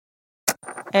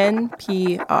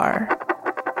NPR.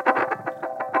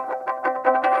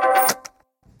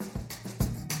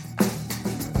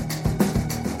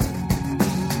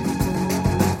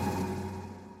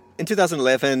 In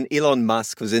 2011, Elon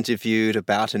Musk was interviewed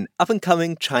about an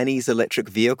up-and-coming Chinese electric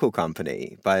vehicle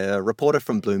company by a reporter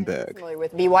from Bloomberg. I'm familiar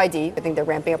with BYD. I think they're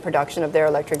ramping up production of their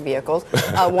electric vehicles.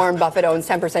 Warren Buffett owns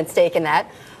 10% stake in that.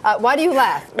 Why do you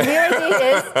laugh?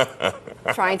 BYD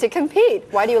is trying to compete.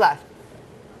 Why do you laugh?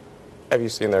 Have you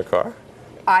seen their car?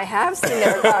 I have seen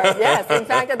their cars, yes. In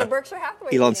fact, at the Berkshire Hathaway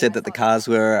Elon meeting, said that the cars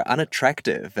were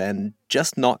unattractive and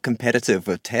just not competitive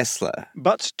with Tesla.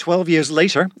 But 12 years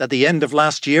later, at the end of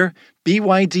last year,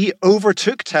 BYD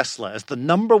overtook Tesla as the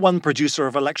number one producer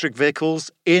of electric vehicles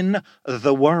in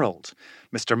the world.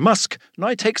 Mr. Musk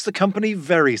now takes the company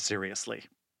very seriously.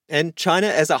 And China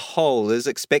as a whole is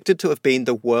expected to have been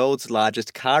the world's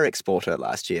largest car exporter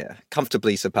last year,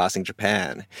 comfortably surpassing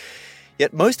Japan.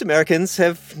 Yet most Americans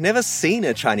have never seen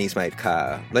a Chinese-made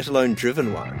car, let alone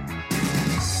driven one.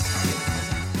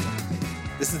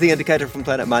 This is The Indicator from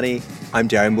Planet Money. I'm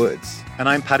Darren Woods. And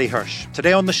I'm Paddy Hirsch.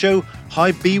 Today on the show, how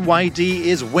BYD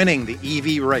is winning the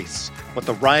EV race, what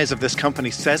the rise of this company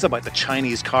says about the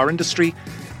Chinese car industry,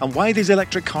 and why these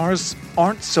electric cars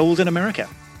aren't sold in America.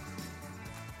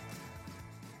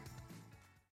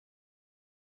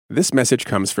 This message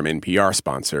comes from NPR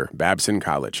sponsor Babson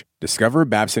College. Discover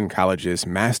Babson College's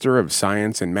Master of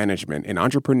Science in Management and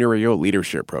Entrepreneurial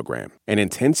Leadership program, an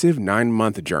intensive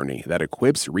 9-month journey that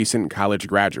equips recent college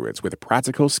graduates with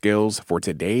practical skills for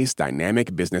today's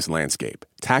dynamic business landscape.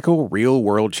 Tackle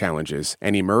real-world challenges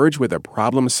and emerge with a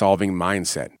problem-solving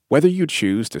mindset. Whether you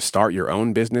choose to start your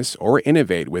own business or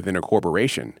innovate within a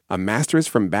corporation, a master's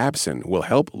from Babson will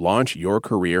help launch your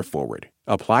career forward.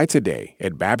 Apply today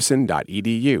at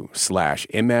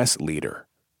babson.edu/msleader.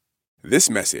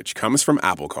 This message comes from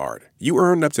Apple Card. You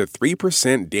earn up to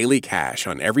 3% daily cash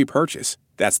on every purchase.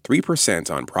 That's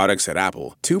 3% on products at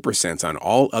Apple, 2% on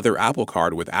all other Apple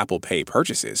Card with Apple Pay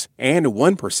purchases, and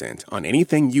 1% on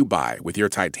anything you buy with your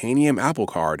titanium Apple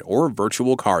Card or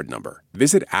virtual card number.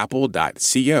 Visit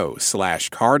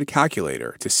apple.co/card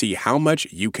calculator to see how much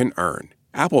you can earn.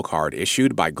 Apple Card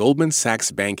issued by Goldman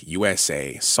Sachs Bank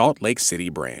USA, Salt Lake City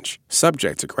branch.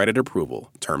 Subject to credit approval.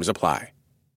 Terms apply.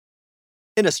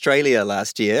 In Australia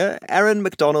last year, Aaron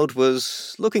McDonald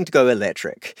was looking to go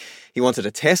electric. He wanted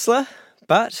a Tesla,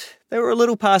 but they were a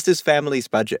little past his family's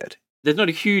budget. There's not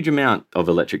a huge amount of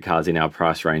electric cars in our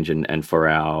price range and for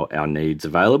our needs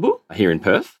available here in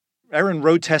Perth. Aaron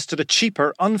road tested a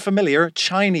cheaper, unfamiliar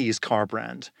Chinese car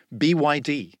brand,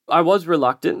 BYD. I was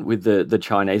reluctant with the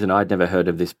Chinese, and I'd never heard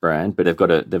of this brand, but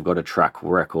they've got a track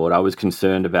record. I was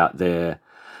concerned about their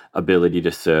ability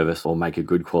to service or make a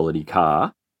good quality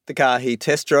car. The car he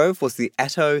test drove was the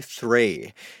Atto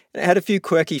 3. It had a few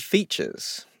quirky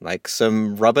features, like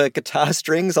some rubber guitar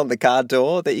strings on the car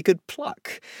door that you could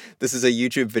pluck. This is a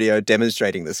YouTube video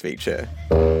demonstrating this feature.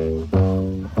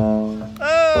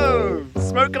 Oh,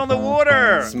 smoke on the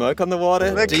water. Smoke on the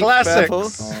water. The deep classics. purple.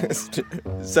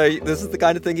 So this is the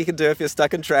kind of thing you can do if you're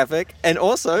stuck in traffic. And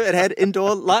also it had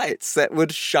indoor lights that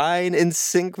would shine in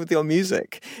sync with your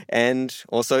music. And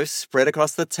also spread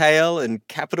across the tail in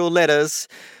capital letters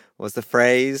was the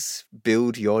phrase,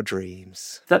 "Build your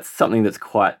dreams." That's something that's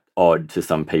quite odd to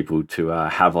some people to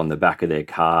have on the back of their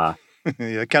car.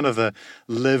 Yeah, kind of the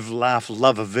live, laugh,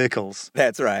 love of vehicles.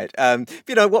 That's right.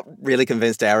 What really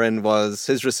convinced Aaron was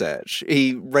his research.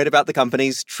 He read about the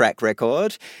company's track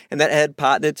record and that it had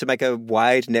partnered to make a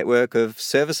wide network of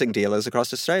servicing dealers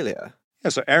across Australia.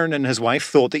 Yeah, so Aaron and his wife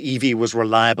thought the EV was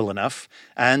reliable enough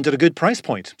and at a good price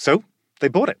point. So they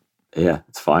bought it. Yeah,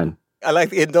 it's fine. I like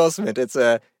the endorsement. It's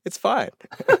fine.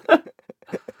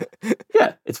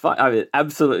 Yeah, it's fine. I mean,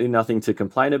 absolutely nothing to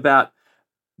complain about.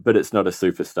 But it's not a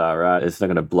superstar, right? It's not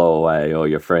going to blow away all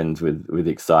your friends with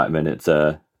excitement. It's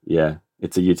a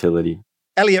utility.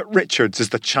 Elliot Richards is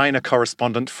the China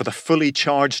correspondent for the Fully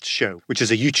Charged Show, which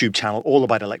is a YouTube channel all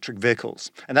about electric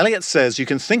vehicles. And Elliot says you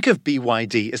can think of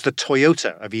BYD as the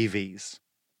Toyota of EVs.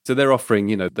 So they're offering,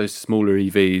 those smaller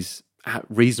EVs at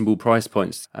reasonable price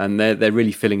points, and they're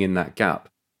really filling in that gap.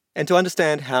 And to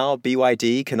understand how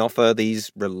BYD can offer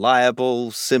these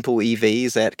reliable, simple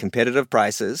EVs at competitive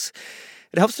prices,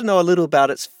 it helps to know a little about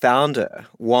its founder,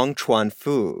 Wang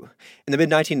Chuanfu. In the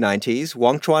mid-1990s,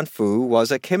 Wang Chuanfu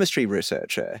was a chemistry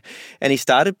researcher, and he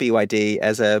started BYD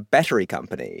as a battery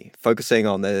company, focusing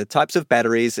on the types of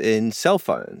batteries in cell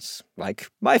phones, like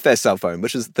my first cell phone,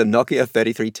 which is the Nokia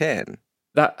 3310.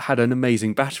 That had an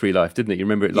amazing battery life, didn't it? You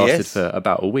remember it lasted for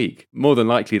about a week. More than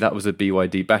likely, that was a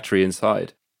BYD battery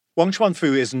inside. Wang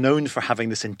Chuanfu is known for having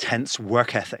this intense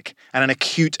work ethic and an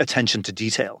acute attention to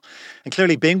detail. And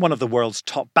clearly being one of the world's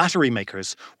top battery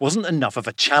makers wasn't enough of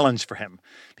a challenge for him,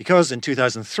 because in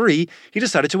 2003, he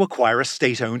decided to acquire a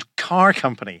state-owned car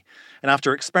company. And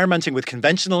after experimenting with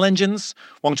conventional engines,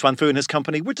 Wang Chuanfu and his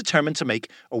company were determined to make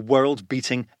a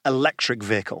world-beating electric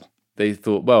vehicle. They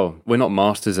thought, well, we're not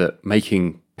masters at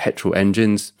making petrol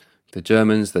engines. The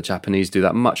Germans, the Japanese do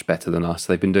that much better than us.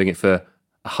 They've been doing it for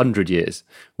 100 years.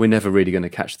 We're never really going to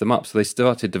catch them up. So they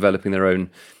started developing their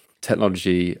own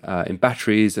technology in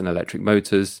batteries and electric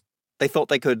motors. They thought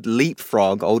they could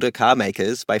leapfrog older car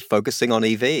makers by focusing on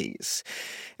EVs.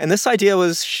 And this idea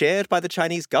was shared by the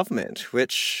Chinese government,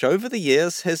 which over the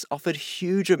years has offered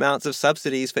huge amounts of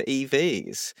subsidies for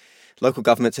EVs. Local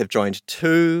governments have joined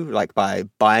too, like by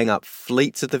buying up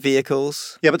fleets of the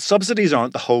vehicles. Yeah, but subsidies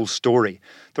aren't the whole story.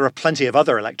 There are plenty of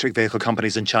other electric vehicle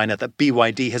companies in China that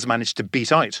BYD has managed to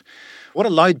beat out. What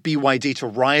allowed BYD to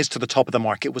rise to the top of the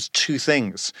market was two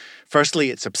things. Firstly,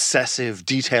 its obsessive,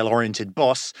 detail-oriented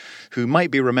boss, who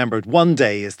might be remembered one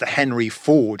day as the Henry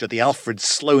Ford or the Alfred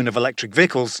Sloan of electric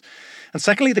vehicles. And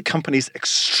secondly, the company's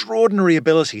extraordinary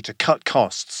ability to cut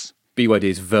costs. BYD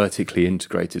is vertically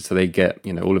integrated, so they get,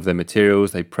 all of their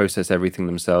materials, they process everything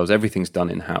themselves, everything's done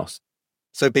in-house.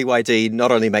 So BYD not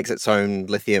only makes its own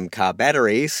lithium car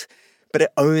batteries, but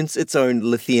it owns its own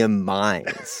lithium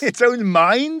mines. Its own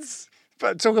mines?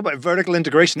 But talk about vertical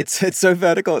integration. It's so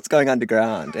vertical, it's going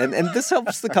underground. And this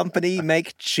helps the company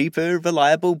make cheaper,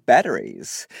 reliable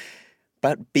batteries.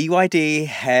 But BYD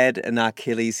had an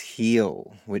Achilles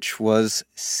heel, which was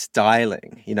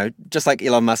styling. Just like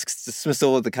Elon Musk's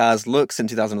dismissal of the car's looks in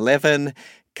 2011,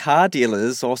 car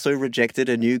dealers also rejected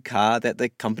a new car that the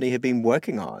company had been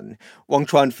working on. Wang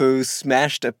Chuanfu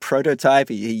smashed a prototype.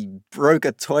 He broke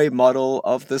a toy model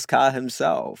of this car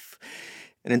himself.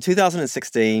 And in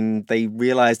 2016, they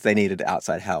realized they needed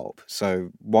outside help.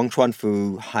 So Wang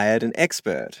Chuanfu hired an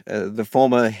expert, the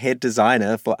former head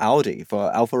designer for Audi,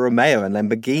 for Alfa Romeo and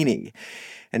Lamborghini.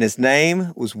 And his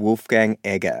name was Wolfgang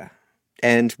Egger.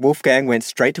 And Wolfgang went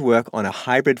straight to work on a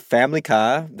hybrid family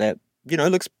car that,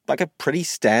 looks like a pretty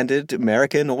standard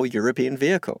American or European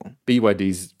vehicle.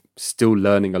 BYD's still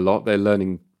learning a lot. They're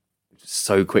learning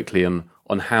so quickly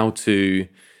on how to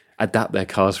adapt their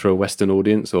cars for a Western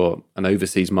audience or an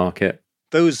overseas market.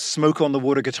 Those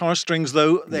smoke-on-the-water guitar strings,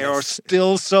 though, they are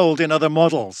still sold in other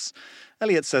models.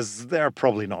 Elliot says they're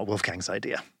probably not Wolfgang's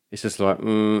idea. It's just like,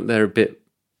 they're a bit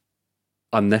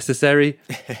unnecessary.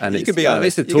 And You can be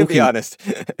honest.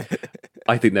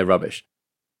 I think they're rubbish.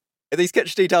 These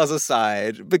kitsch details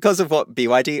aside, because of what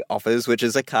BYD offers, which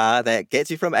is a car that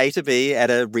gets you from A to B at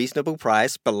a reasonable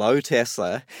price below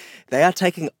Tesla, they are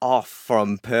taking off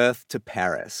from Perth to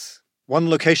Paris. One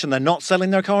location they're not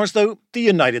selling their cars, though, the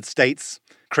United States.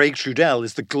 Craig Trudell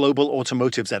is the global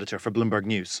automotives editor for Bloomberg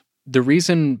News. The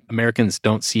reason Americans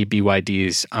don't see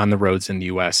BYDs on the roads in the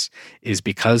U.S. is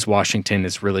because Washington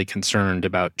is really concerned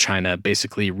about China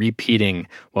basically repeating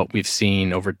what we've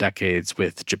seen over decades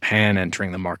with Japan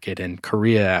entering the market and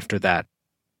Korea after that.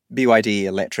 BYD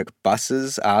electric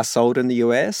buses are sold in the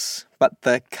US, but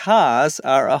the cars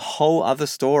are a whole other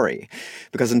story.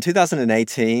 Because in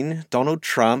 2018, Donald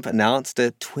Trump announced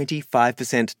a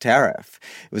 25% tariff.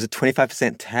 It was a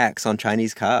 25% tax on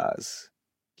Chinese cars.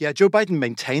 Yeah, Joe Biden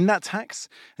maintained that tax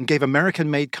and gave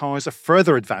American-made cars a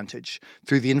further advantage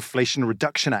through the Inflation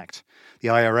Reduction Act. The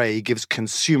IRA gives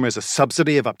consumers a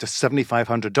subsidy of up to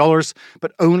 $7,500,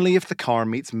 but only if the car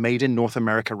meets Made in North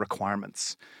America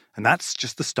requirements. And that's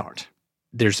just the start.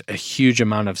 There's a huge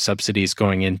amount of subsidies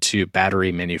going into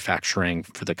battery manufacturing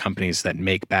for the companies that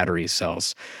make battery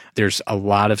cells. There's a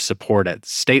lot of support at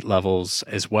state levels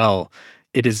as well.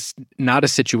 It is not a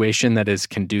situation that is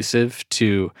conducive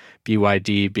to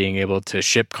BYD being able to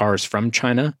ship cars from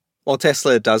China. While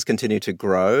Tesla does continue to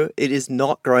grow, it is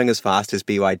not growing as fast as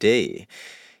BYD.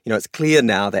 It's clear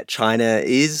now that China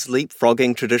is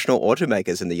leapfrogging traditional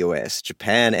automakers in the US,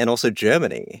 Japan, and also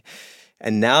Germany.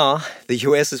 And now the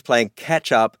US is playing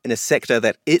catch-up in a sector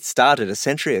that it started a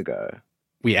century ago.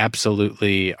 We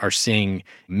absolutely are seeing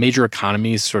major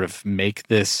economies sort of make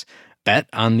this bet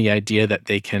on the idea that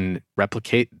they can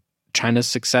replicate China's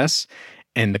success.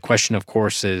 And the question, of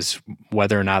course, is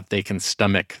whether or not they can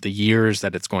stomach the years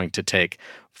that it's going to take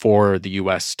for the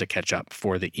US to catch up,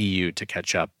 for the EU to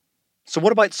catch up. So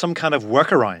what about some kind of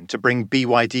workaround to bring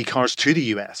BYD cars to the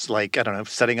US, like,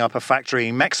 setting up a factory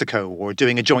in Mexico or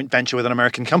doing a joint venture with an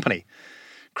American company?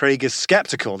 Craig is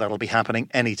skeptical that'll be happening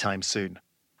anytime soon.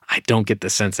 I don't get the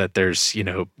sense that there's,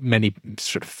 many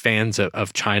sort of fans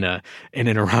of China in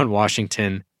and around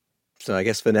Washington. So I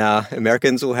guess for now,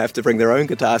 Americans will have to bring their own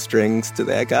guitar strings to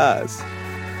their cars.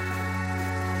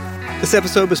 This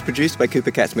episode was produced by Cooper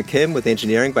Katz-McKim with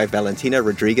engineering by Valentina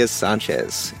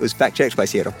Rodriguez-Sanchez. It was fact-checked by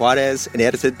Sierra Juarez and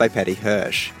edited by Patty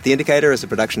Hirsch. The Indicator is a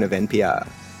production of NPR.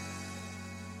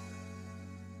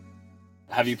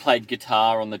 Have you played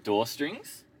guitar on the door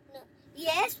strings? No.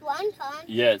 Yes, one time.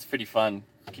 Yeah, it's pretty fun.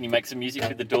 Can you make some music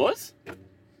with the doors?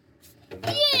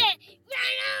 Yeah!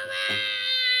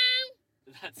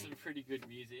 That's some pretty good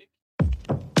music.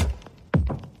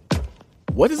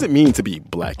 What does it mean to be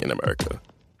Black in America?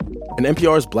 In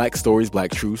NPR's Black Stories,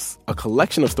 Black Truths, a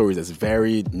collection of stories as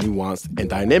varied, nuanced, and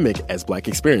dynamic as Black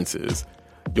experiences,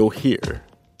 you'll hear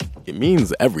it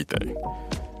means everything.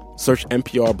 Search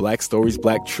NPR Black Stories,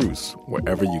 Black Truths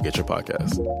wherever you get your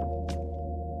podcasts.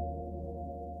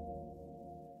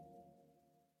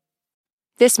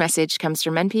 This message comes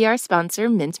from NPR sponsor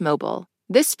Mint Mobile.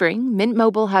 This spring, Mint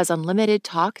Mobile has unlimited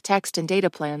talk, text, and data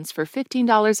plans for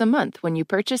 $15 a month when you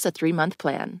purchase a 3-month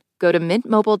plan. Go to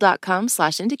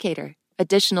mintmobile.com/indicator.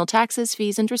 Additional taxes,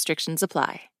 fees, and restrictions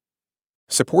apply.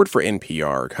 Support for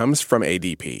NPR comes from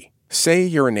ADP. Say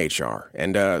you're in HR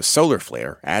and a solar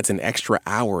flare adds an extra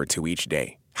hour to each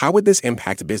day. How would this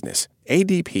impact business?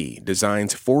 ADP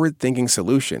designs forward-thinking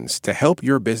solutions to help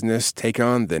your business take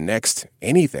on the next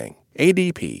anything.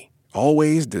 ADP,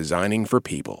 always designing for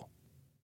people.